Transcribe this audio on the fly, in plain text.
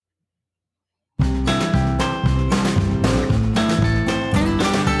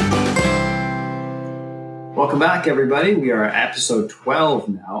Welcome back, everybody. We are at episode 12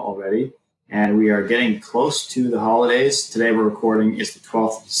 now already, and we are getting close to the holidays. Today we're recording, it's the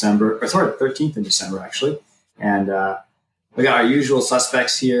 12th of December, 13th of December, actually. And we got our usual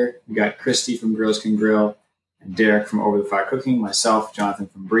suspects here. We got Christie from Grills Can Grill, and Derek from Over the Fire Cooking, myself, Jonathan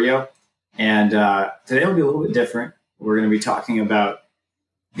from Brio. And today will be a little bit different. We're going to be talking about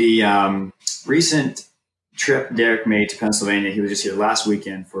the recent trip Derek made to Pennsylvania. He was just here last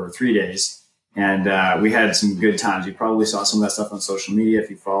weekend for 3 days. And we had some good times. You probably saw some of that stuff on social media if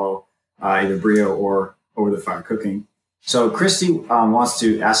you follow either Brio or Over the Fire Cooking. So Christie wants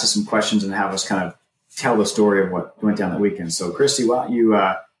to ask us some questions and have us kind of tell the story of what went down that weekend. So Christie, why don't you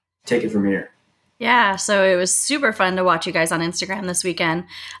take it from here? Yeah, so it was super fun to watch you guys on Instagram this weekend.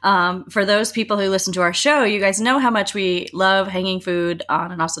 For those people who listen to our show, you guys know how much we love hanging food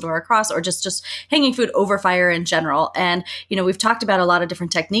on an Asado cross, or just hanging food over fire in general. And, you know, we've talked about a lot of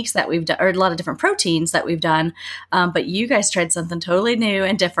different techniques that we've done, or a lot of different proteins that we've done. But you guys tried something totally new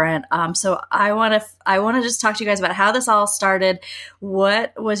and different. So I want to just talk to you guys about how this all started.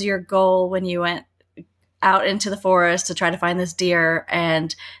 What was your goal when you went out into the forest to try to find this deer,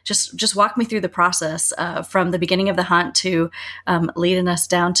 and just walk me through the process from the beginning of the hunt to leading us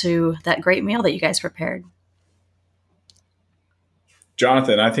down to that great meal that you guys prepared.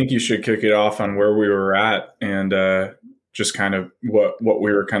 Jonathan, I think you should kick it off on where we were at and just kind of what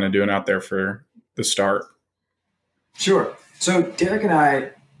we were kind of doing out there for the start. Sure. So Derek and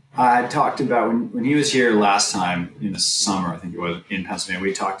I talked about when he was here last time in the summer, I think it was, in Pennsylvania,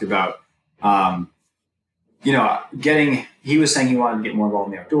 we talked about he was saying he wanted to get more involved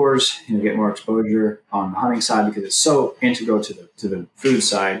in the outdoors, get more exposure on the hunting side because it's so integral to the food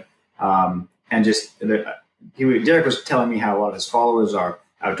side. Derek was telling me how a lot of his followers are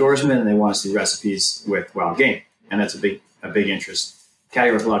outdoorsmen and they want to see recipes with wild game. And that's a big interest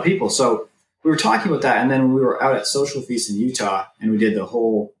category with a lot of people. So we were talking about that. And then when we were out at Social Feast in Utah and we did the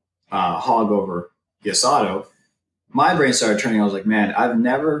whole hog over the Asado, my brain started turning. I was like, man, I've been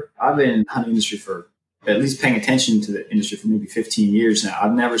in the hunting industry for at least paying attention to the industry for maybe 15 years now.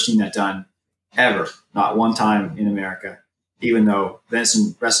 I've never seen that done ever, not one time in America, even though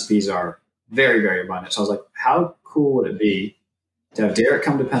venison recipes are very, very abundant. So I was like, how cool would it be to have Derek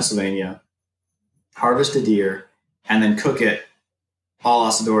come to Pennsylvania, harvest a deer, and then cook it all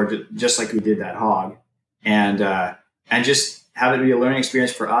Asado, just like we did that hog, and just have it be a learning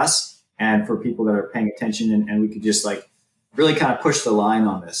experience for us and for people that are paying attention, and we could just like really kind of push the line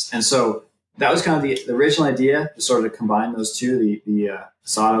on this. And so that was kind of the original idea, to sort of combine those two, the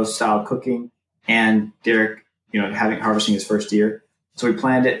Asado style cooking and Derek, harvesting his first deer. So we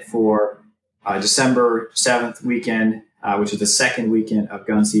planned it for December 7th weekend, which is the second weekend of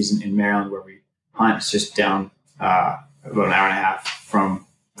gun season in Maryland, where we hunt. It's just down about an hour and a half from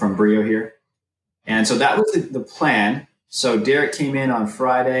Brio here. And so that was the plan. So Derek came in on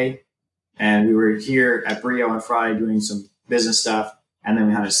Friday, and we were here at Brio on Friday doing some business stuff. And then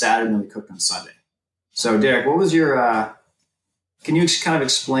we hunted Saturday, and then we cooked on Sunday. So, Derek, what was your? Can you kind of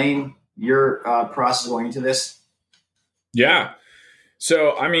explain your process going into this? Yeah.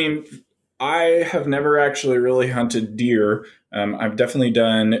 So, I mean, I have never actually really hunted deer. I've definitely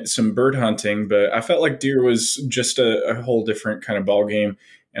done some bird hunting, but I felt like deer was just a whole different kind of ballgame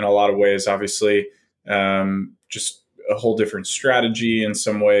in a lot of ways. Obviously, just a whole different strategy in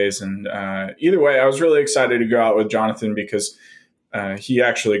some ways. And either way, I was really excited to go out with Jonathan because he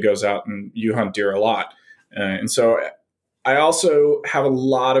actually goes out and you hunt deer a lot. And so I also have a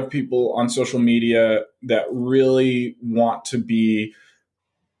lot of people on social media that really want to be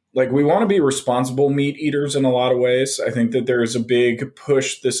we want to be responsible meat eaters in a lot of ways. I think that there is a big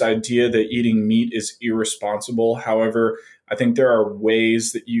push, this idea that eating meat is irresponsible. However, I think there are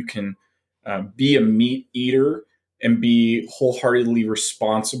ways that you can be a meat eater and be wholeheartedly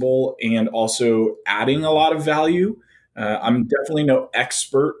responsible and also adding a lot of value. I'm definitely no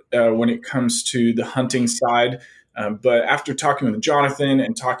expert when it comes to the hunting side, but after talking with Jonathan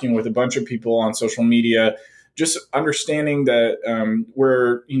and talking with a bunch of people on social media, just understanding that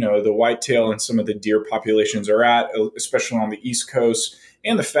where the whitetail and some of the deer populations are at, especially on the East Coast,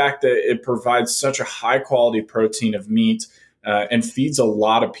 and the fact that it provides such a high quality protein of meat and feeds a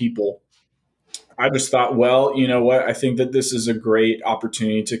lot of people. I just thought, well, you know what? I think that this is a great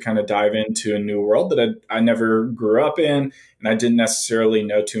opportunity to kind of dive into a new world that I never grew up in and I didn't necessarily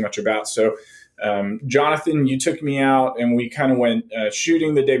know too much about. So, Jonathan, you took me out and we kind of went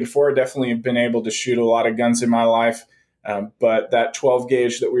shooting the day before. I definitely have been able to shoot a lot of guns in my life. But that 12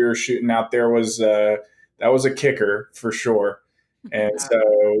 gauge that we were shooting out there was a kicker for sure. And so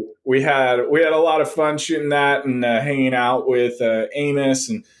we had a lot of fun shooting that and hanging out with Amos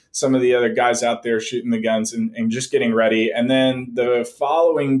and some of the other guys out there shooting the guns and just getting ready. And then the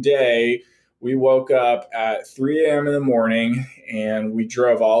following day, we woke up at 3 a.m. in the morning, and we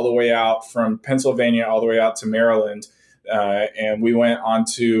drove all the way out from Pennsylvania all the way out to Maryland. And we went on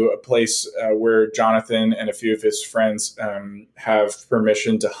to a place where Jonathan and a few of his friends have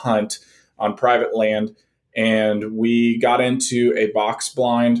permission to hunt on private land. And we got into a box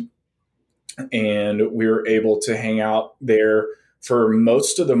blind, and we were able to hang out there for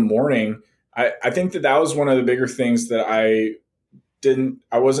most of the morning. I think that was one of the bigger things that I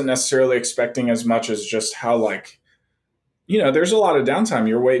wasn't necessarily expecting as much as just how, like, there's a lot of downtime.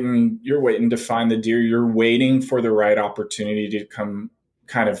 You're waiting to find the deer. You're waiting for the right opportunity to come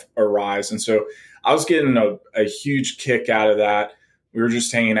kind of arise. And so I was getting a huge kick out of that. We were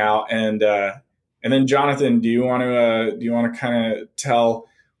just hanging out. And then Jonathan, do you want to kind of tell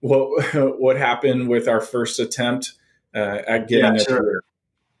what happened with our first attempt at getting a deer?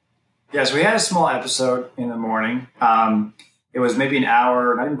 Yeah, so we had a small episode in the morning. It was maybe an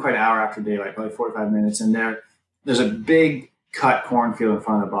hour, not even quite an hour after daylight, probably 45 minutes. And there's a big cut cornfield in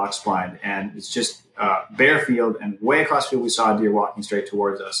front of the box blind, and it's just bare field. And way across the field, we saw a deer walking straight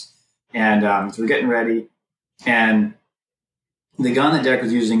towards us. And so we're getting ready. And the gun that Derek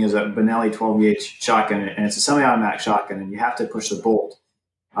was using is a Benelli 12-gauge shotgun, and it's a semi-automatic shotgun, and you have to push the bolt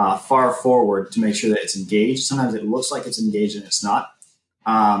far forward to make sure that it's engaged. Sometimes it looks like it's engaged and it's not.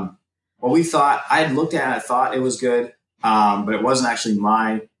 Well, I had looked at it, I thought it was good, but it wasn't actually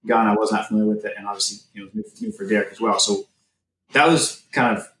my gun. I was not familiar with it, and obviously it was new for Derek as well. So that was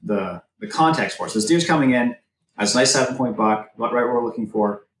kind of the context for us. This deer's coming in. It's a nice 7-point buck, right where we're looking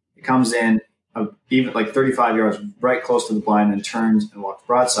for. It comes in even like 35 yards, right close to the blind, and turns and walks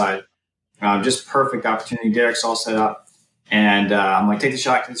broadside. Just perfect opportunity. Derek's all set up, and I'm like, take the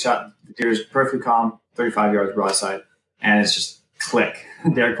shot. The deer's perfectly calm, 35 yards broadside, and it's just click.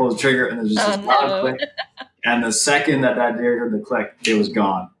 Derek pulls the trigger, and there's just this loud click. And the second that deer heard the click, it was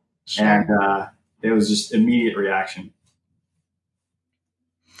gone. Sure. And it was just immediate reaction.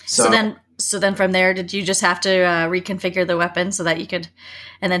 So then from there, did you just have to reconfigure the weapon so that you could,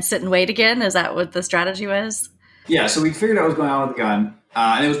 and then sit and wait again? Is that what the strategy was? Yeah, so we figured out what was going on with the gun.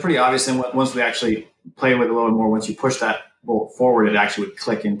 And it was pretty obvious. And once we actually played with it a little more, once you push that bolt forward, it actually would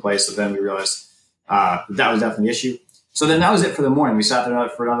click in place. So then we realized that was definitely the issue. So then that was it for the morning. We sat there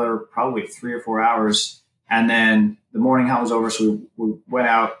for another probably 3 or 4 hours. And then the morning hunt was over. So we went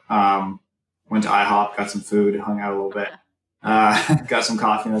out, went to IHOP, got some food, hung out a little bit, got some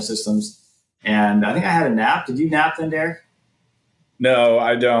coffee in our systems. And I think I had a nap. Did you nap then, Derek? No,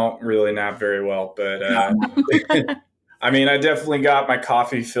 I don't really nap very well, but I mean, I definitely got my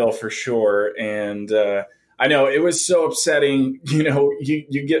coffee fill for sure. And I know it was so upsetting.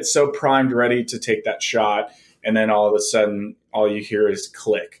 You get so primed, ready to take that shot, and then all of a sudden, all you hear is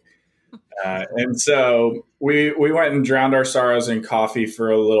click. And so we went and drowned our sorrows in coffee for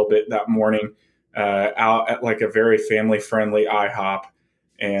a little bit that morning out at like a very family-friendly IHOP.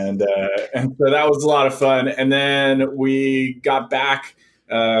 And so that was a lot of fun. And then we got back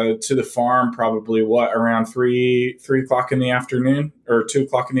to the farm probably around 3 o'clock in the afternoon or 2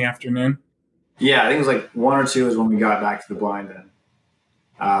 o'clock in the afternoon. Yeah, I think it was like 1 or 2 is when we got back to the blind then.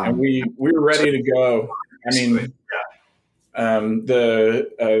 And we were ready to go. I mean,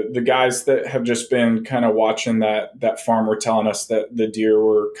 the guys that have just been kind of watching that farm were telling us that the deer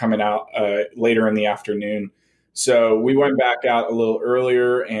were coming out later in the afternoon. So we went back out a little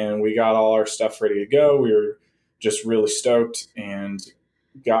earlier, and we got all our stuff ready to go. We were just really stoked and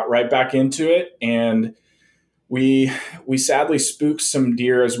got right back into it. And we sadly spooked some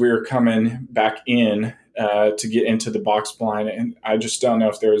deer as we were coming back in to get into the box blind. And I just don't know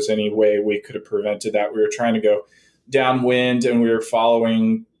if there was any way we could have prevented that. We were trying to go downwind, and we were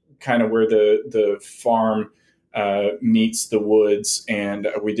following kind of where the farm meets the woods, and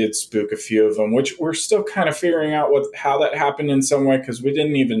we did spook a few of them, which we're still kind of figuring out how that happened in some way, because we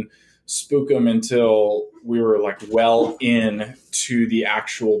didn't even spook them until we were like well in to the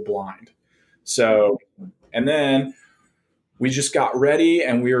actual blind. So, and then we just got ready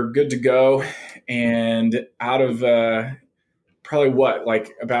and we were good to go. And out of probably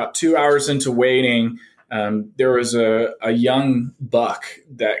like about 2 hours into waiting, there was a young buck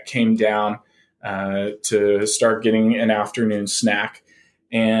that came down to start getting an afternoon snack.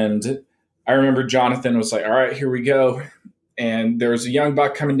 And I remember Jonathan was like, all right, here we go. And there was a young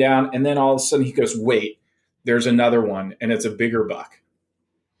buck coming down. And then all of a sudden he goes, wait, there's another one. And it's a bigger buck.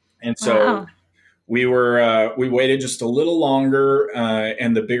 And so we waited just a little longer,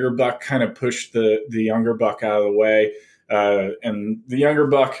 and the bigger buck kind of pushed the younger buck out of the way. And the younger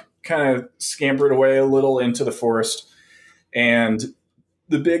buck kind of scampered away a little into the forest. And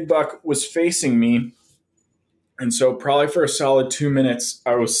the big buck was facing me. And so probably for a solid 2 minutes,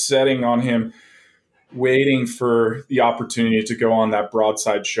 I was setting on him, waiting for the opportunity to go on that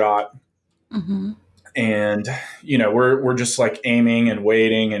broadside shot. Mm-hmm. And, we're just like aiming and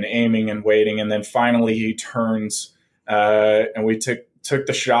waiting and aiming and waiting. And then finally he turns, and we took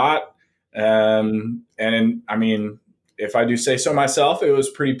the shot. And I mean, if I do say so myself, it was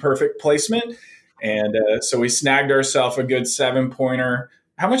pretty perfect placement. And so we snagged ourselves a good 7-pointer.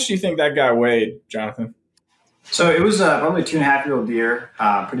 How much do you think that guy weighed, Jonathan? So it was probably a 2.5-year-old deer,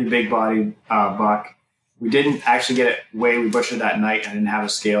 pretty big bodied buck. We didn't actually get it weighed. We butchered that night and didn't have the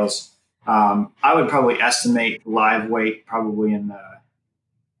scales. I would probably estimate live weight probably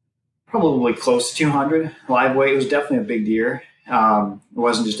probably close to 200 live weight. It was definitely a big deer. It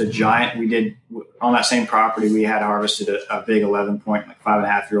wasn't just a giant. We did on that same property. We had harvested a big 11-point, like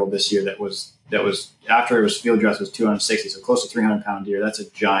 5.5-year-old this year. That was after it was field dressed was 260, so close to 300-pound deer. That's a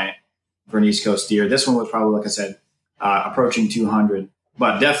giant for an East Coast deer. This one was probably, like I said, approaching 200,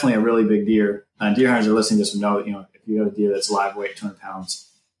 but definitely a really big deer. Deer hunters are listening to this know that, if you have a deer that's live weight 200 pounds,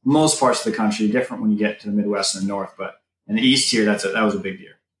 most parts of the country, different when you get to the Midwest and the North, but in the East here, that was a big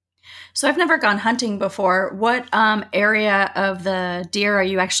deer. So I've never gone hunting before. What area of the deer are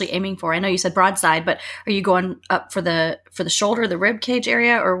you actually aiming for? I know you said broadside, but are you going up for the shoulder, the rib cage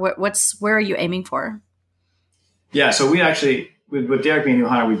area, or where are you aiming for? Yeah, so we actually, with Derek being a new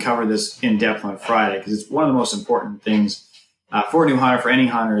hunter, we covered this in depth on Friday because it's one of the most important things for a new hunter, for any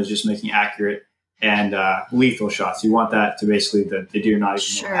hunter, is just making accurate and lethal shots. You want that to basically the deer not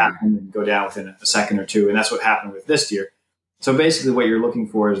even know what happened and go down within a second or two, and that's what happened with this deer. So basically, what you're looking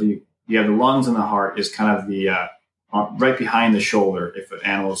for is you have the lungs and the heart is kind of the right behind the shoulder if an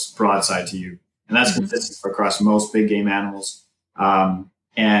animal's broadside to you, and that's consistent across most big game animals. And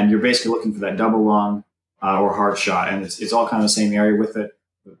you're basically looking for that double lung or heart shot, and it's all kind of the same area with a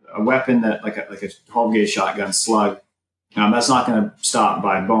weapon that like a 12 gauge shotgun slug. That's not going to stop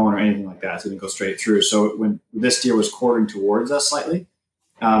by bone or anything like that. It's going to go straight through. So when this deer was quartering towards us slightly,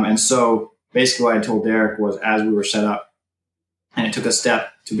 and so basically what I told Derek was, as we were set up, and it took a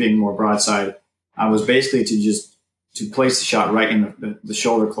step to being more broadside, was basically to place the shot right in the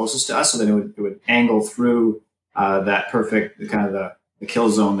shoulder closest to us, so that it would angle through that perfect kind of the kill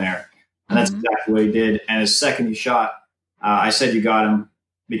zone there. And that's exactly what he did. And his second he shot, I said, "You got him,"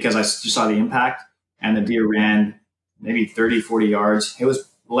 because I just saw the impact, and the deer ran maybe 30, 40 yards. It was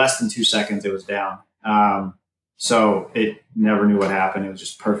less than 2 seconds. It was down. So it never knew what happened. It was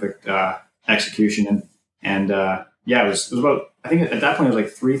just perfect execution. And it was about, I think at that point it was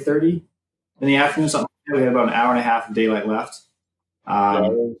like 3:30 in the afternoon, something. We had about an hour and a half of daylight left.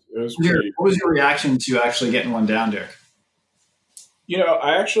 What was your reaction to actually getting one down, Derek?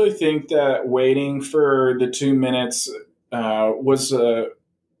 I actually think that waiting for the 2 minutes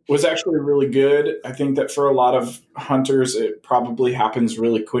was actually really good. I think that for a lot of hunters, it probably happens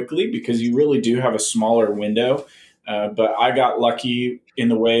really quickly because you really do have a smaller window. But I got lucky in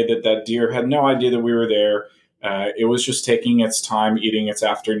the way that deer had no idea that we were there. It was just taking its time, eating its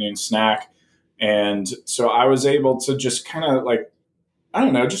afternoon snack. And so I was able to just kind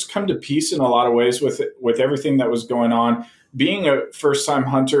of just come to peace in a lot of ways with everything that was going on. Being a first-time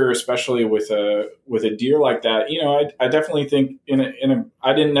hunter, especially with a deer like that, I definitely think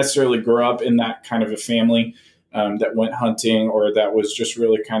I didn't necessarily grow up in that kind of a family that went hunting or that was just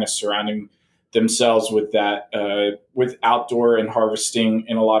really kind of surrounding themselves with that, with outdoor and harvesting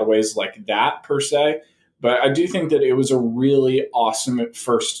in a lot of ways like that per se. But I do think that it was a really awesome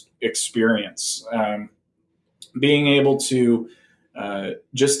first experience. Being able to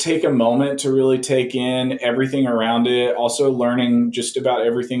just take a moment to really take in everything around it. Also learning just about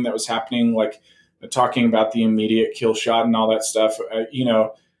everything that was happening, like talking about the immediate kill shot and all that stuff.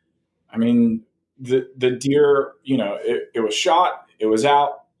 The deer, it was shot, it was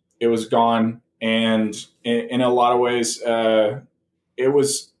out, it was gone. And in a lot of ways, it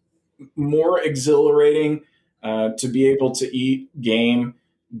was more exhilarating to be able to eat game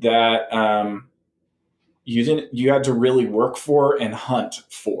that you had to really work for and hunt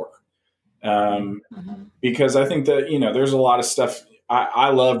for. Because I think that, there's a lot of stuff. I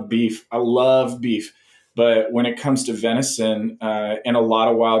love beef. But when it comes to venison and a lot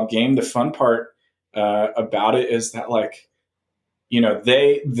of wild game, the fun part about it is that,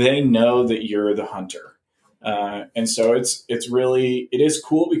 they know that you're the hunter. And so it is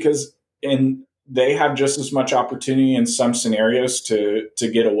cool because they have just as much opportunity in some scenarios to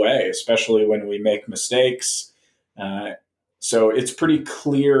get away, especially when we make mistakes. So it's pretty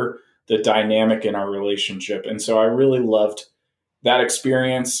clear the dynamic in our relationship. And so I really loved that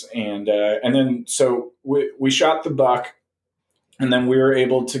experience. And then, so we shot the buck. And then we were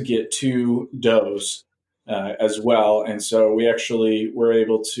able to get 2 does as well. And so we actually were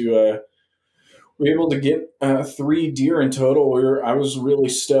able to get 3 deer in total. I was really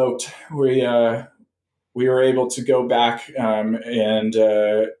stoked. We were able to go back and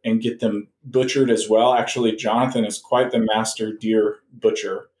get them butchered as well. Actually, Jonathan is quite the master deer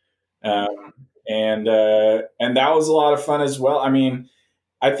butcher, and that was a lot of fun as well. I mean,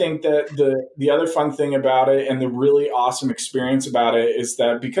 I think that the other fun thing about it and the really awesome experience about it is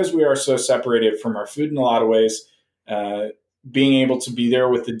that because we are so separated from our food in a lot of ways, being able to be there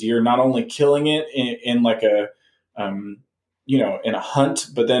with the deer, not only killing it in like a in a hunt,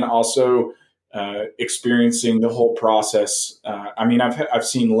 but then also experiencing the whole process. I mean, I've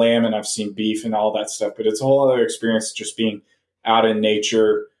seen lamb and I've seen beef and all that stuff, but it's a whole other experience just being out in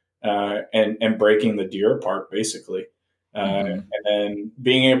nature and breaking the deer apart, basically. And then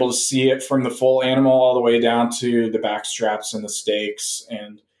being able to see it from the full animal all the way down to the back straps and the steaks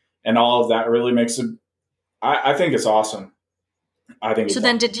and all of that really makes it. I think it's awesome. I think. So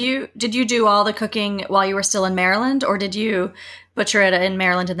then, did you do all the cooking while you were still in Maryland, or did you butcher it in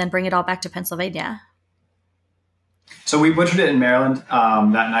Maryland and then bring it all back to Pennsylvania? So we butchered it in Maryland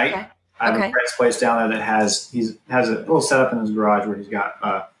that night. Okay. I have a friend's place down there that has a little setup in his garage where he's got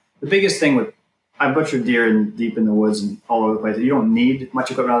the biggest thing with. I butchered deer deep in the woods and all over the place. You don't need much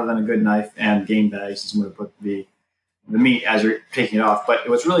equipment other than a good knife and game bags and somewhere to put the meat as you're taking it off. But it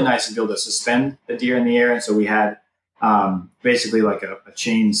was really nice to be able to suspend the deer in the air. And so we had basically like a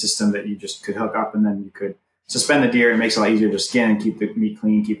chain system that you just could hook up, and then you could suspend the deer. It makes it a lot easier to skin and keep the meat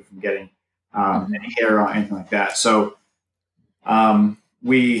clean, keep it from getting any hair on anything like that. So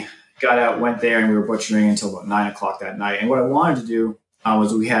we got out, went there, and we were butchering until about 9 o'clock that night. And what I wanted to do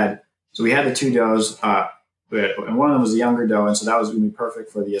was we had the 2 does, and one of them was a younger doe, and so that was going to be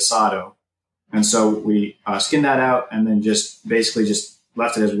perfect for the asado. And so we skinned that out, and then just basically just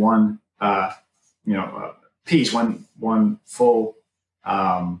left it as one, piece, one full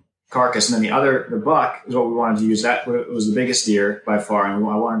carcass, and then the buck is what we wanted to use. That was the biggest deer by far, and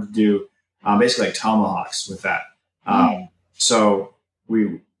I wanted to do basically like tomahawks with that. So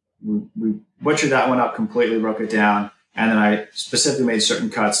we butchered that one up completely, broke it down. And then I specifically made certain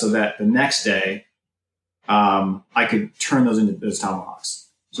cuts so that the next day I could turn those into those tomahawks.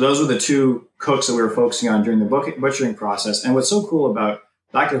 So those were the 2 cooks that we were focusing on during the butchering process. And what's so cool about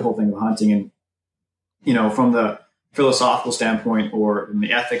back to the whole thing of hunting, and from the philosophical standpoint or from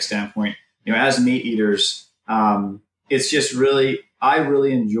the ethics standpoint, as meat eaters, it's just I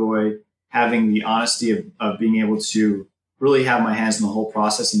really enjoy having the honesty of being able to really have my hands in the whole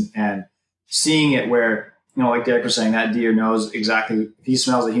process and seeing it where. Like Derek was saying, that deer knows exactly, if he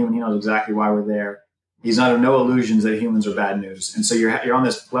smells a human, he knows exactly why we're there. He's under no illusions that humans are bad news. And so you're on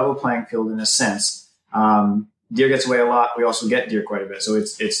this level playing field in a sense. Deer gets away a lot. We also get deer quite a bit. So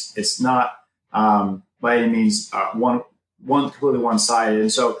it's not by any means one completely one-sided.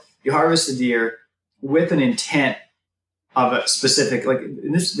 And so you harvest the deer with an intent of a specific, like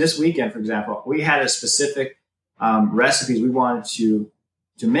this weekend, for example, we had a specific recipes we wanted to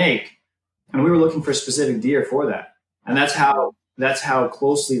make. And we were looking for a specific deer for that. And that's how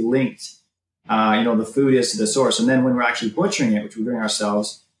closely linked, the food is to the source. And then when we're actually butchering it, which we're doing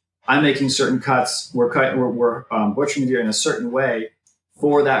ourselves, I'm making certain cuts. We're butchering the deer in a certain way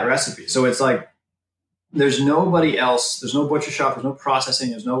for that recipe. So it's like, there's nobody else. There's no butcher shop. There's no processing.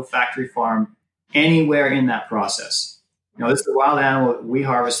 There's no factory farm anywhere in that process. This is a wild animal that we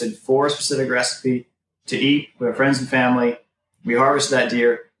harvested for a specific recipe to eat with our friends and family. We harvested that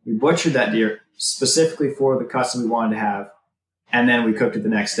deer. We butchered that deer specifically for the cuts that we wanted to have, and then we cooked it the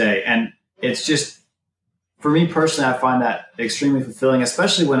next day. And it's just, for me personally, I find that extremely fulfilling,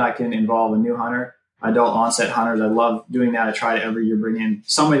 especially when I can involve a new hunter, adult onset hunters. I love doing that. I try to every year bring in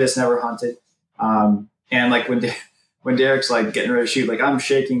somebody that's never hunted. And like when Derek's like getting ready to shoot, like I'm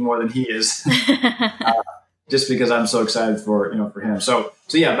shaking more than he is, just because I'm so excited for him. So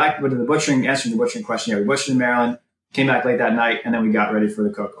yeah, back to the butchering, answering the butchering question. Yeah, we butchered in Maryland. Came back late that night, and then we got ready for the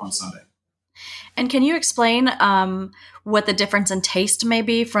cook on Sunday. And can you explain what the difference in taste may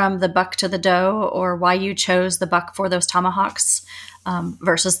be from the buck to the doe, or why you chose the buck for those tomahawks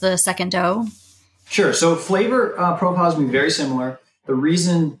versus the second doe? Sure. So flavor profiles will be very similar. The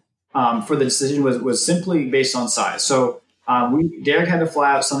reason for the decision was simply based on size. So Derek had to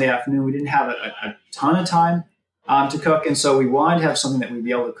fly out Sunday afternoon. We didn't have a ton of time to cook, and so we wanted to have something that we'd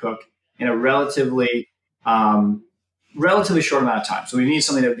be able to cook in a relatively short amount of time. So we need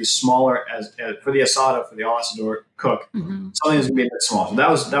something that would be smaller as for the asado, for the Asado cook, something that's going to be a bit small. So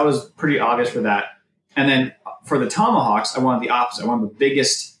that was pretty obvious for that. And then for the tomahawks, I wanted the opposite. I wanted the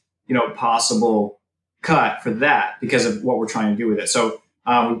biggest, possible cut for that because of what we're trying to do with it. So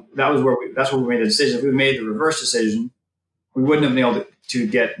that's where we made the decision. If we made the reverse decision, we wouldn't have been able to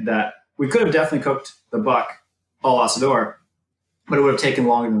get that. We could have definitely cooked the buck au Asado, but it would have taken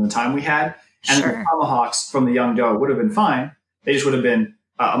longer than the time we had. And the tomahawks from the young doe would have been fine. They just would have been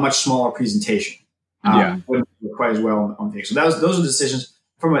a much smaller presentation. Wouldn't work quite as well on things. So those are decisions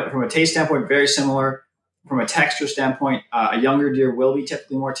from a taste standpoint, very similar. From a texture standpoint, a younger deer will be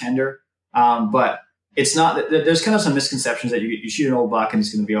typically more tender, but it's not. There's kind of some misconceptions that you shoot an old buck and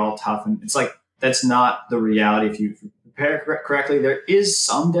it's going to be all tough, and it's like that's not the reality. If you prepare correctly, there is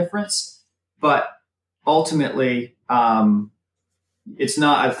some difference, but ultimately, it's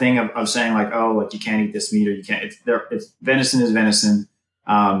not a thing of saying like, oh, like you can't eat this meat or you can't. It's venison is venison.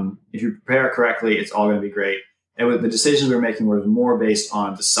 If you prepare it correctly, it's all going to be great. And the decisions we were making were more based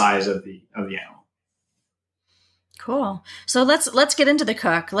on the size of the animal. Cool. So let's get into the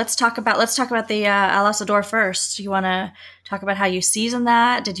cook. Let's talk about the al asador first. You want to talk about how you season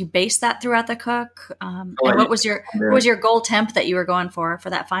that? Did you base that throughout the cook? And what was your goal temp that you were going for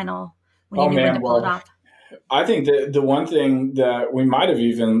that final when you knew when to pull it off? I think that the one thing that we might have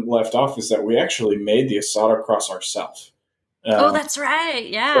even left off is that we actually made the asado cross ourselves. That's right.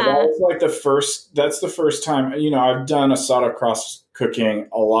 Yeah. So that was like that's the first time, I've done asado cross cooking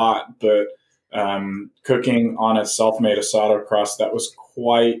a lot, but cooking on a self-made asado cross, that was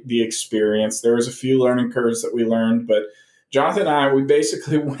quite the experience. There was a few learning curves that we learned, but Jonathan and I, we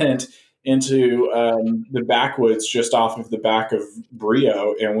basically went into the backwoods just off of the back of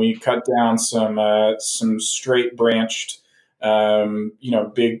Brio, and we cut down some straight branched,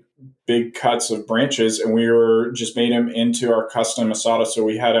 big cuts of branches, and we were just made them into our custom asado. So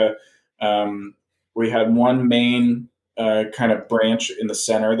we had one main kind of branch in the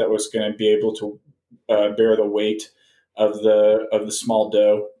center that was going to be able to bear the weight of the small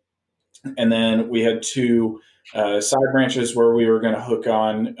doe, and then we had two side branches where we were going to hook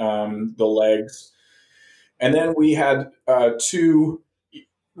on the legs, and then we had two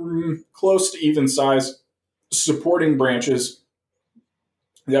close to even size supporting branches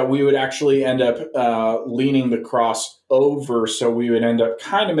that we would actually end up leaning the cross over. So we would end up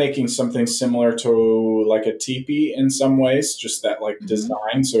kind of making something similar to like a teepee in some ways, just that like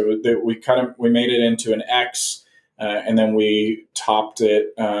design. So that we made it into an X, and then we topped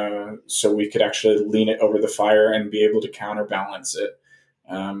it so we could actually lean it over the fire and be able to counterbalance it.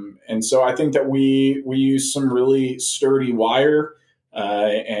 And so I think that we used some really sturdy wire,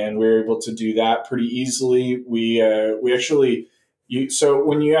 and we were able to do that pretty easily. We actually. So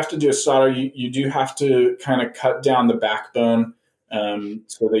when you have to do asado, you do have to kind of cut down the backbone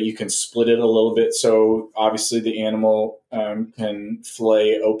so that you can split it a little bit. So obviously the animal can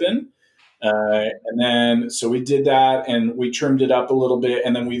fillet open. And then, so we did that and we trimmed it up a little bit.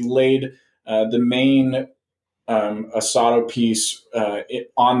 And then we laid the main asado piece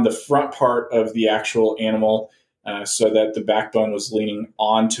on the front part of the actual animal, so that the backbone was leaning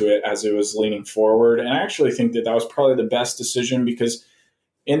onto it as it was leaning forward. And I actually think that was probably the best decision, because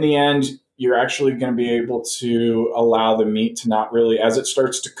in the end, you're actually going to be able to allow the meat to not really, as it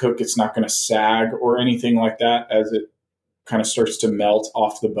starts to cook, it's not going to sag or anything like that as it kind of starts to melt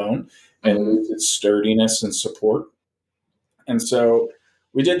off the bone and lose its sturdiness and support. And so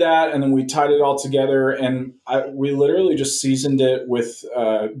we did that, and then we tied it all together, and we literally just seasoned it with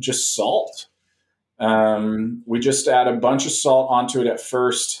just salt. We just add a bunch of salt onto it at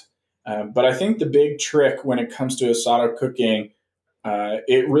first. But I think the big trick when it comes to asado cooking,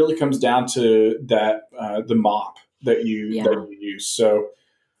 it really comes down to that, the mop that you use. So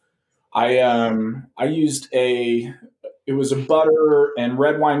I used it was a butter and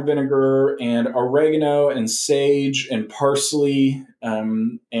red wine vinegar and oregano and sage and parsley,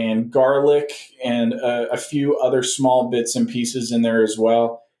 and garlic and a few other small bits and pieces in there as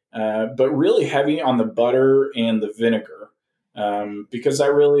well. But really heavy on the butter and the vinegar, because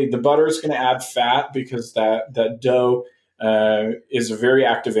the butter is going to add fat, because that doe is a very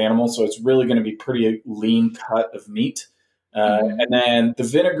active animal, so it's really going to be pretty lean cut of meat. And then the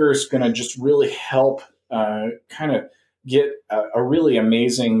vinegar is going to just really help kind of get a really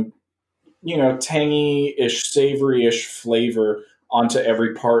amazing, tangy-ish, savory-ish flavor onto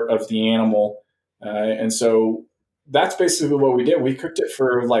every part of the animal. And so that's basically what we did. We cooked it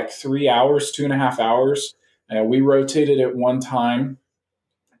for like 3 hours, 2.5 hours. We rotated it one time,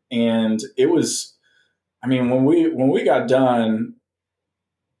 and it was, when we got done,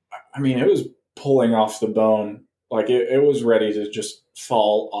 it was pulling off the bone. Like it was ready to just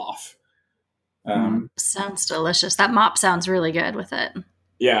fall off. Sounds delicious. That mop sounds really good with it.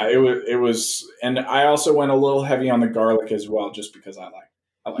 Yeah, it was. And I also went a little heavy on the garlic as well, just because I like.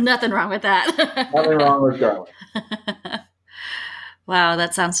 Nothing wrong with that. Nothing wrong with garlic. Wow,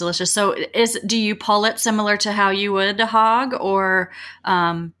 that sounds delicious. So, do you pull it similar to how you would a hog, or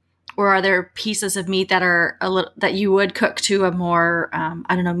are there pieces of meat that are that you would cook to a more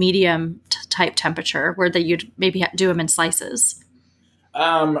I don't know, medium type temperature, where that you'd maybe do them in slices?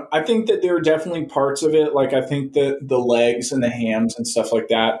 I think that there are definitely parts of it. Like I think that the legs and the hams and stuff like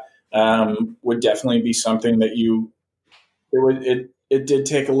that would definitely be something that it did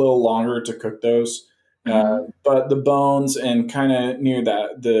take a little longer to cook those. But the bones and kind of near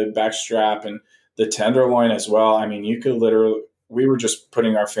the back strap and the tenderloin as well. I mean, you could literally, we were just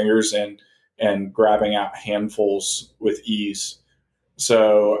putting our fingers in and grabbing out handfuls with ease.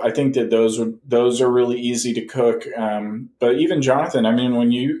 So I think that those are really easy to cook. But even Jonathan, I mean,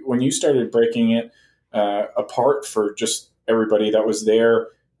 when you started breaking it apart for just everybody that was there,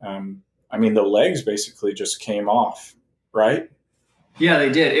 I mean, the legs basically just came off, right? Yeah, they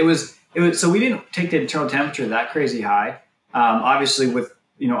did. It was so we didn't take the internal temperature that crazy high. Obviously, with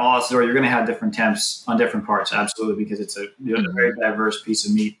all Asado, you're going to have different temps on different parts, absolutely, because it's a very diverse piece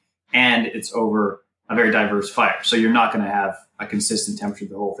of meat and it's over a very diverse fire. So you're not going to have a consistent temperature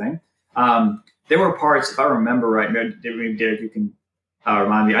of the whole thing. There were parts, if I remember right, maybe Derek, you can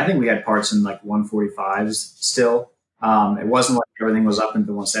remind me. I think we had parts in like 145s still. It wasn't like everything was up into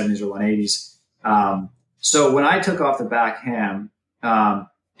the 170s or 180s. So when I took off the back ham,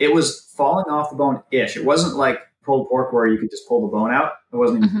 it was falling off the bone-ish. It wasn't like pulled pork where you could just pull the bone out. It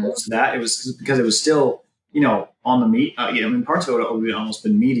wasn't even close to that. It was because it was still, on the meat. I mean, parts of it would almost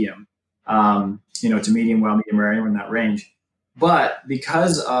been medium, to medium well, medium rare, anywhere in that range. But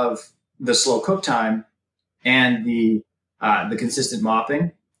because of the slow cook time and the consistent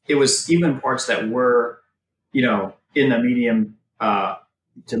mopping, it was even parts that were, in the medium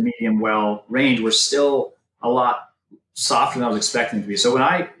to medium well range were still a lot softer than I was expecting it to be. So when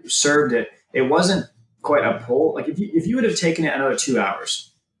I served it, it wasn't quite a pull. Like if you would have taken it another 2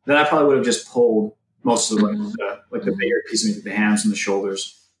 hours, then I probably would have just pulled most of the bigger piece of meat, the hams and the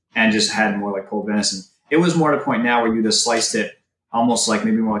shoulders, and just had more like pulled venison. It was more to the point now where you just sliced it almost like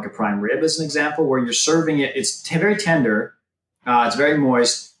maybe more like a prime rib as an example, where you're serving it. It's very tender, it's very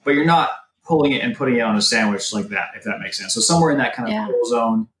moist, but you're not pulling it and putting it on a sandwich like that, if that makes sense. So somewhere in that kind of pull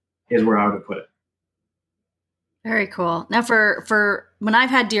zone is where I would put it. Very cool. Now for when I've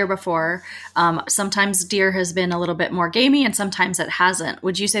had deer before, sometimes deer has been a little bit more gamey and sometimes it hasn't.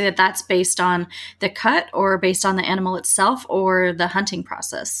 Would you say that that's based on the cut or based on the animal itself or the hunting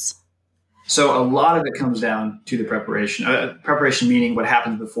process? So a lot of it comes down to the preparation. Preparation meaning what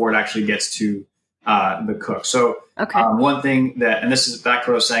happens before it actually gets to the cook. So one thing that, and this is back to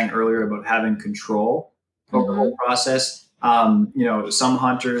what I was saying earlier about having control over the whole process. Some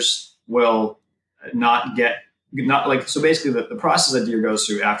hunters will so basically the process that deer goes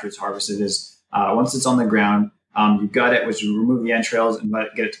through after it's harvested is once it's on the ground, you gut it, which you remove the entrails and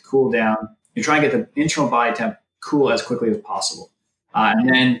get it to cool down. You try and get the internal body temp cool as quickly as possible. And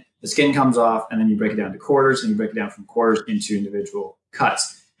then the skin comes off and then you break it down to quarters and you break it down from quarters into individual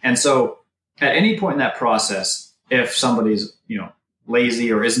cuts. And so at any point in that process, if somebody's,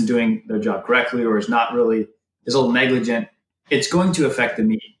 lazy or isn't doing their job correctly or is a little negligent, it's going to affect the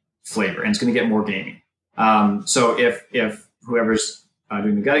meat flavor and it's going to get more gamey. So if whoever's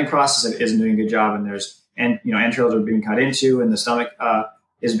doing the gutting process isn't doing a good job and entrails are being cut into and the stomach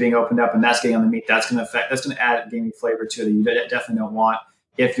is being opened up and that's getting on the meat, that's going to add gamey flavor to it that you definitely don't want.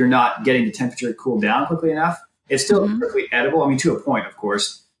 If you're not getting the temperature to cool down quickly enough, it's still perfectly edible. I mean, to a point, of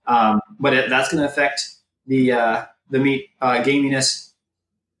course, but that's going to affect the meat gaminess,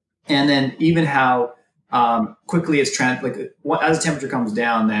 and then even how quickly it's as the temperature comes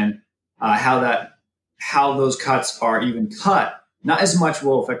down, then how those cuts are even cut. Not as much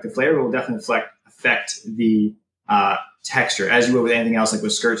will affect the flavor, but will definitely affect the texture, as you would with anything else. Like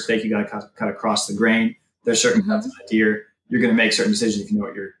with skirt steak, you got to cut across the grain. There's certain cuts of deer. You're going to make certain decisions if you know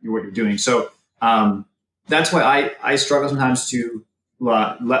what you're doing. So that's why I struggle sometimes to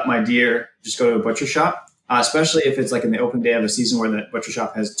let my deer just go to a butcher shop, especially if it's like in the open day of a season where the butcher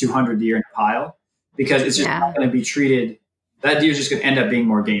shop has 200 deer in a pile, because it's just not going to be treated. That deer is just going to end up being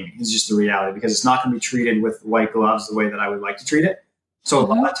more gamey. It's just the reality, because it's not going to be treated with white gloves the way that I would like to treat it. So a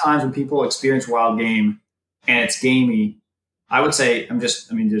lot of times when people experience wild game and it's gamey, I would say, just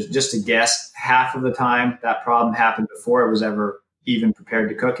to guess, half of the time that problem happened before it was ever even prepared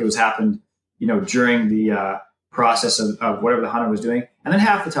to cook. It was happened, during the process of whatever the hunter was doing. And then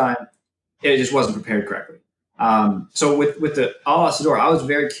half the time it just wasn't prepared correctly. So with the Al Asador, I was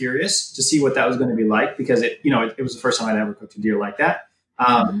very curious to see what that was going to be like, because it was the first time I'd ever cooked a deer like that.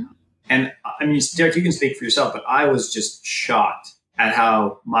 And I mean, Derek, you can speak for yourself, but I was just shocked at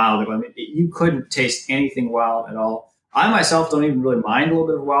how mild it was. I mean, you couldn't taste anything wild at all. I myself don't even really mind a little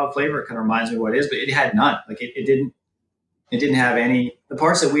bit of wild flavor. It kind of reminds me of what it is, but it had none. Like it didn't have any. The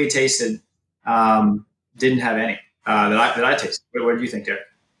parts that we had tasted didn't have any that I tasted. What do you think, Derek?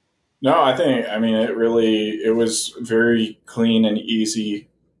 No, I mean, it was very clean and easy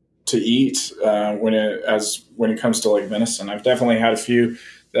to eat when it comes to like venison. I've definitely had a few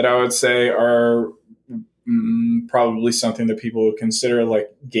that I would say are probably something that people would consider like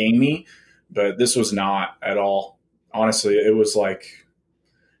gamey, but this was not at all. Honestly, it was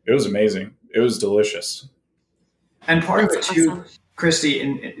amazing. It was delicious. And part That's of it too, awesome. Christy,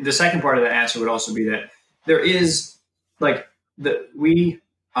 and the second part of that answer would also be that there is like we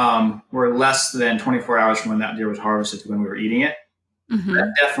were less than 24 hours from when that deer was harvested to when we were eating it. Mm-hmm.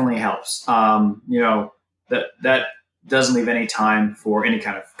 That definitely helps. That doesn't leave any time for any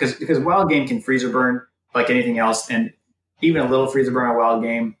kind of because wild game can freezer burn like anything else, and even a little freezer burn on wild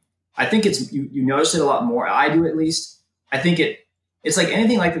game. I think it's you notice it a lot more. I do at least. I think it's like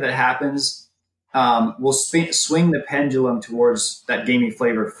anything like that happens will swing the pendulum towards that gamey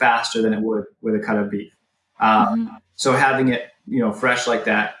flavor faster than it would with a cut of beef. So having it fresh like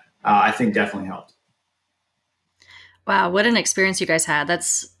that, I think definitely helped. Wow, what an experience you guys had.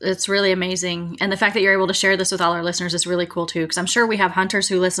 It's really amazing. And the fact that you're able to share this with all our listeners is really cool too, because I'm sure we have hunters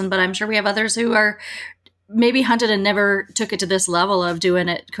who listen, but I'm sure we have others who are maybe hunted and never took it to this level of doing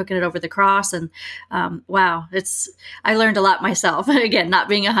it, cooking it over the cross. And wow, I learned a lot myself. Again, not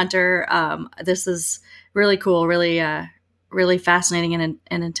being a hunter, this is really cool, really, really fascinating and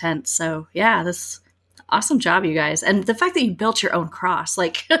intense. So yeah, awesome job, you guys. And the fact that you built your own cross,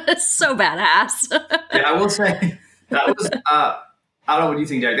 like it's so badass. Yeah, I will say that was, I don't know what you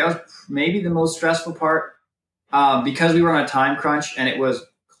think, Derek. That was maybe the most stressful part because we were on a time crunch and it was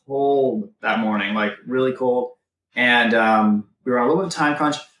cold that morning, like really cold. And we were on a little bit of time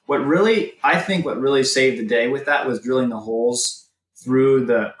crunch. I think what really saved the day with that was drilling the holes through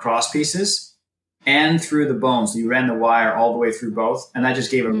the cross pieces and through the bones. So you ran the wire all the way through both. And that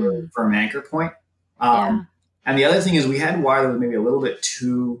just gave a really firm anchor point. And the other thing is we had wire that was maybe a little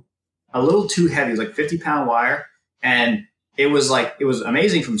too heavy. It was like 50-pound wire. And it was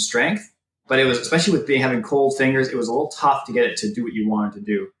amazing from strength, but it was, especially with having cold fingers, it was a little tough to get it to do what you wanted to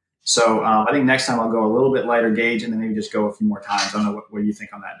do. So I think next time I'll go a little bit lighter gauge and then maybe just go a few more times. I don't know what you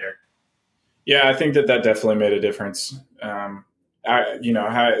think on that, Derek. Yeah, I think that definitely made a difference. Having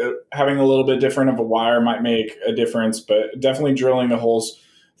a little bit different of a wire might make a difference, but definitely drilling the holes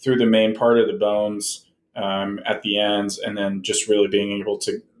through the main part of the bones at the ends, and then just really being able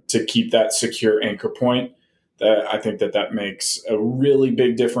to keep that secure anchor point. That I think that makes a really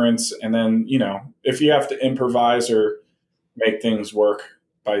big difference. And then if you have to improvise or make things work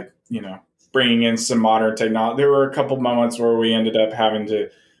by bringing in some modern technology, there were a couple moments where we ended up having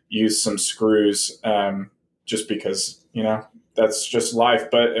to use some screws just because that's just life.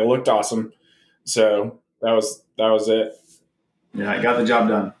 But it looked awesome, so that was it. Yeah, I got the job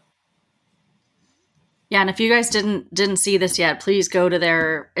done. Yeah, and if you guys didn't see this yet, please go to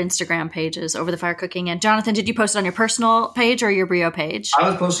their Instagram pages, Over the Fire Cooking. And Jonathan, did you post it on your personal page or your Brio page? I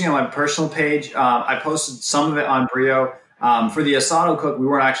was posting on my personal page. I posted some of it on Brio. For the Asado cook, we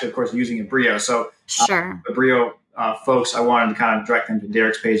weren't actually, of course, using a Brio. So sure. The Brio folks, I wanted to kind of direct them to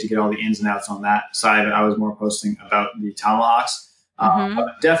Derek's page to get all the ins and outs on that side of it. I was more posting about the tomahawks.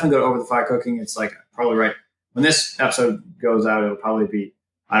 But definitely go to Over the Fire Cooking. It's like probably right when this episode goes out, it'll probably be,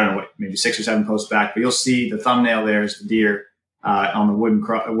 I don't know, maybe 6 or 7 posts back, but you'll see the thumbnail there is the deer on the wooden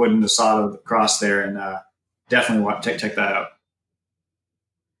Asado cross there, and definitely check that out.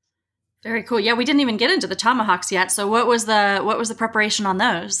 Very cool. Yeah, we didn't even get into the tomahawks yet. So what was the preparation on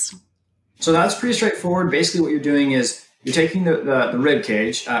those? So that's pretty straightforward. Basically, what you're doing is you're taking the rib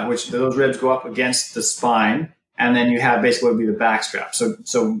cage, which those ribs go up against the spine, and then you have basically what would be the back strap.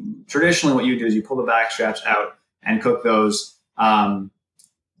 So traditionally, what you do is you pull the back straps out and cook those by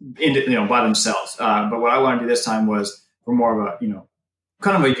themselves. But what I wanted to do this time was for more of a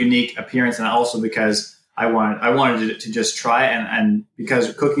kind of a unique appearance, and also because I wanted to just try it, and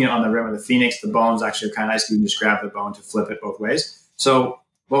because cooking it on the rim of the Phoenix, the bones actually are kind of nice. You can just grab the bone to flip it both ways. So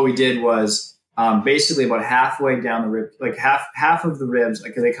what we did was basically about halfway down the rib, like half of the ribs,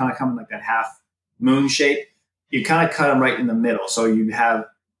 because they kind of come in like that half moon shape. You kind of cut them right in the middle. So you have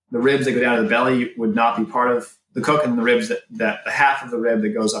the ribs that go down to the belly would not be part of the cook, and the ribs that the half of the rib that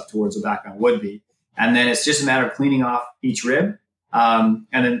goes up towards the backbone would be. And then it's just a matter of cleaning off each rib. And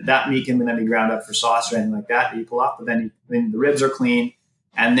then that meat can then be ground up for sauce or anything like that you pull off. But then the ribs are clean,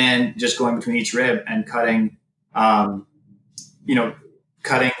 and then just going between each rib and cutting, cutting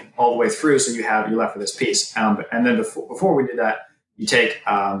all the way through. So you're left with this piece. And then before we did that, you take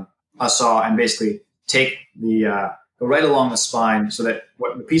a saw and basically take go right along the spine, so that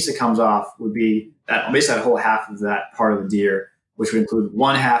what the piece that comes off would be that basically that whole half of that part of the deer, which would include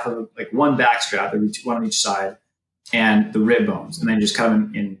one half of one back strap, one on each side, and the rib bones, and then just cut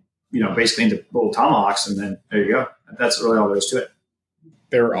them in basically into little tomahawks, and then there you go. That's really all there is to it.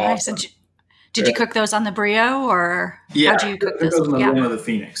 They were nice. awesome. Did you cook those on the brio, or yeah, how'd you cook those on the yeah. rim of the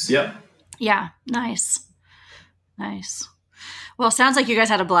Phoenix. Yep. Yeah, nice. Well, sounds like you guys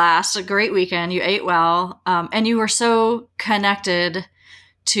had a blast, a great weekend. You ate well, and you were so connected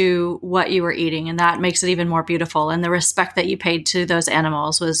to what you were eating, and that makes it even more beautiful. And the respect that you paid to those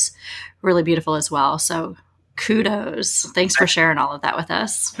animals was really beautiful as well. So kudos. Thanks for sharing all of that with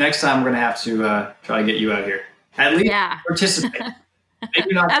us. Next time we're going to have to try to get you out here. At least participate.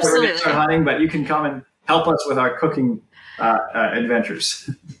 Maybe not start hunting, but you can come and help us with our cooking adventures.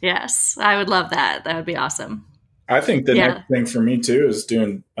 Yes, I would love that. That would be awesome. I think the next thing for me too is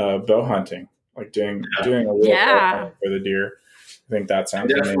doing bow hunting, like doing a little bow hunting for the deer. I think that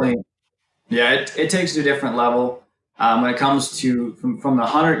sounds amazing. Yeah, it takes to a different level. When it comes to from the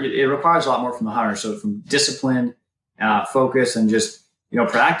hunter, it requires a lot more from the hunter. So from discipline, focus, and just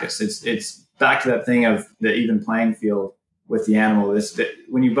practice. It's back to that thing of the even playing field with the animal.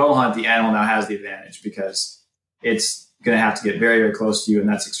 When you bow hunt, the animal now has the advantage because it's going to have to get very, very close to you, and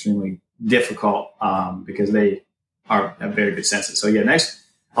that's extremely difficult because they have very good senses. So yeah, next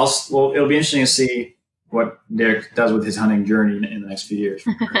it'll be interesting to see what Derek does with his hunting journey in the next few years.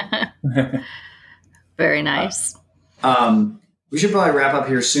 Very nice. We should probably wrap up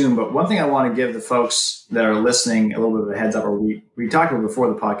here soon, but one thing I want to give the folks that are listening a little bit of a heads up, or we talked about before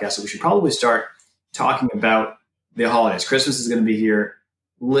the podcast, so we should probably start talking about the holidays. Christmas is going to be here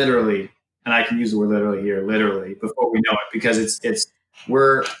literally, and I can use the word literally here, literally, before we know it, because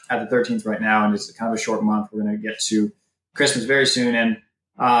we're at the 13th right now, and it's kind of a short month. We're going to get to Christmas very soon.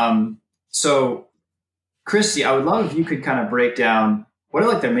 And so, Christie, I would love if you could kind of break down what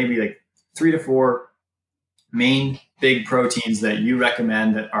are maybe 3 to 4 main big proteins that you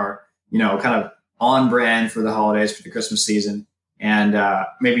recommend that are, kind of on brand for the holidays, for the Christmas season, and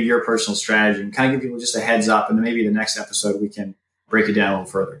maybe your personal strategy, and kind of give people just a heads up. And then maybe the next episode we can break it down a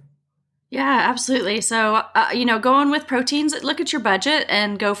little further. Yeah, absolutely. So, going with proteins, look at your budget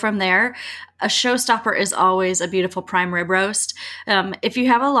and go from there. A showstopper is always a beautiful prime rib roast. If you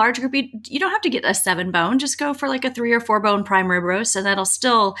have a large group, you don't have to get a 7-bone. Just go for a 3 or 4 bone prime rib roast, and that'll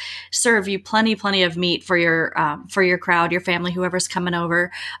still serve you plenty of meat for your crowd, your family, whoever's coming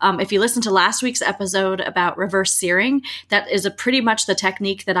over. If you listen to last week's episode about reverse searing, that is pretty much the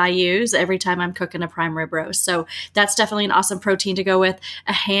technique that I use every time I'm cooking a prime rib roast. So that's definitely an awesome protein to go with.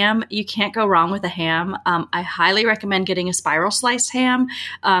 A ham, you can't go wrong with a ham. I highly recommend getting a spiral sliced ham.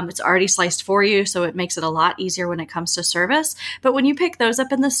 It's already sliced for you, so it makes it a lot easier when it comes to service. But when you pick those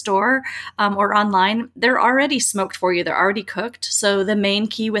up in the store or online, they're already smoked for you. They're already cooked. So the main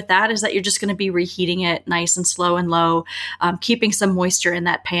key with that is that you're just going to be reheating it nice and slow and low, keeping some moisture in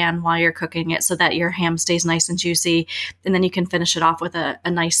that pan while you're cooking it so that your ham stays nice and juicy. And then you can finish it off with a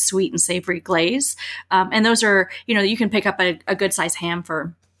nice sweet and savory glaze. And those are, you can pick up a good size ham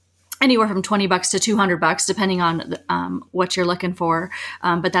for anywhere from $20 to $200, depending on what you're looking for.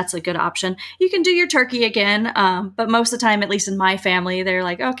 But that's a good option. You can do your turkey again. But most of the time, at least in my family, they're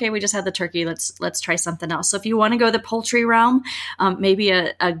like, okay, we just had the turkey. Let's try something else. So if you want to go the poultry realm, maybe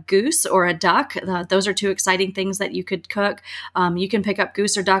a goose or a duck, those are 2 exciting things that you could cook. You can pick up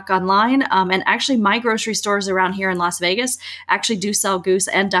goose or duck online. And actually my grocery stores around here in Las Vegas actually do sell goose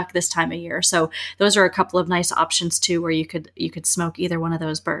and duck this time of year. So those are a couple of nice options too, where you could smoke either one of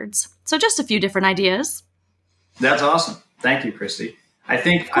those birds. So just a few different ideas. That's awesome. Thank you, Christie. I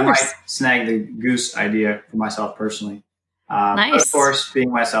think I might snag the goose idea for myself personally. Nice. Of course, being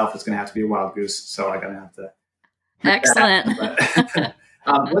myself, it's going to have to be a wild goose. So I'm going to have to. Excellent.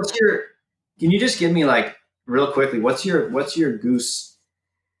 Can you just give me real quickly, what's your goose,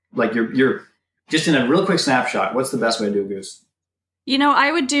 your just in a real quick snapshot, what's the best way to do a goose?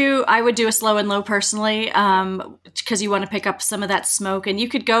 I would do a slow and low personally, because you want to pick up some of that smoke, and you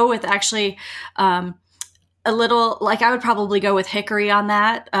could go with actually, a little, I would probably go with hickory on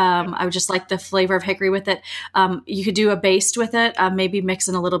that. I would just like the flavor of hickory with it. You could do a baste with it, maybe mix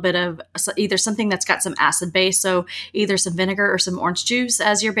in a little bit of either something that's got some acid base, so either some vinegar or some orange juice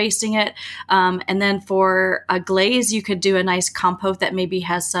as you're basting it. And then for a glaze, you could do a nice compote that maybe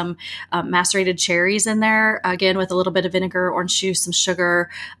has some macerated cherries in there, again, with a little bit of vinegar, orange juice, some sugar,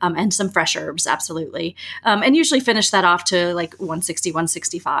 and some fresh herbs, absolutely. And usually finish that off to 160,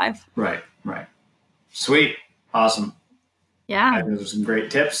 165. Right. Sweet. Awesome. Yeah. Those are some great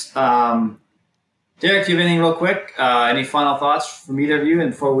tips. Derek, do you have anything real quick? Any final thoughts from either of you,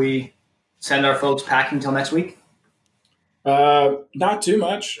 and before we send our folks packing till next week? Not too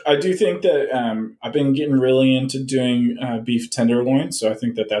much. I do think that I've been getting really into doing beef tenderloin, so I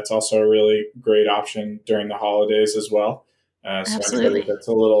think that that's also a really great option during the holidays as well. So Absolutely. anybody that's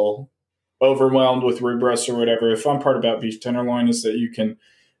a little overwhelmed with rib roast or whatever, the fun part about beef tenderloin is that you can,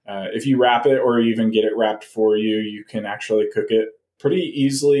 if you wrap it or even get it wrapped for you, you can actually cook it pretty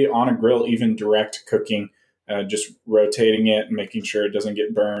easily on a grill, even direct cooking, just rotating it and making sure it doesn't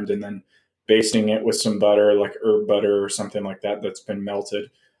get burned, and then basting it with some butter, like herb butter or something like that that's been melted.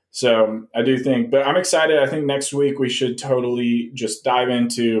 So I do think, but I'm excited. I think next week we should totally just dive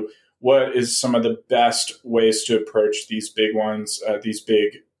into what is some of the best ways to approach these big ones, these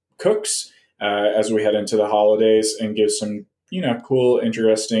big cooks, as we head into the holidays, and give some, cool,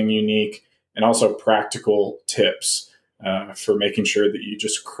 interesting, unique, and also practical tips for making sure that you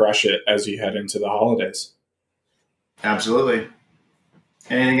just crush it as you head into the holidays. Absolutely.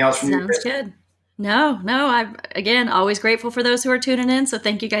 Anything else from you? Sounds good. No, I'm again always grateful for those who are tuning in. So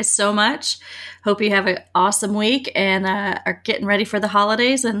thank you guys so much. Hope you have an awesome week and are getting ready for the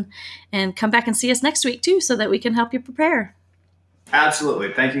holidays, and come back and see us next week too, so that we can help you prepare.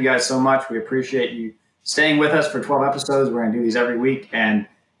 Absolutely. Thank you guys so much. We appreciate you staying with us for 12 episodes. We're going to do these every week, and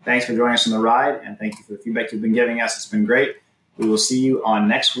thanks for joining us on the ride, and thank you for the feedback you've been giving us. It's been great. We will see you on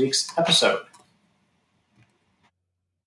next week's episode.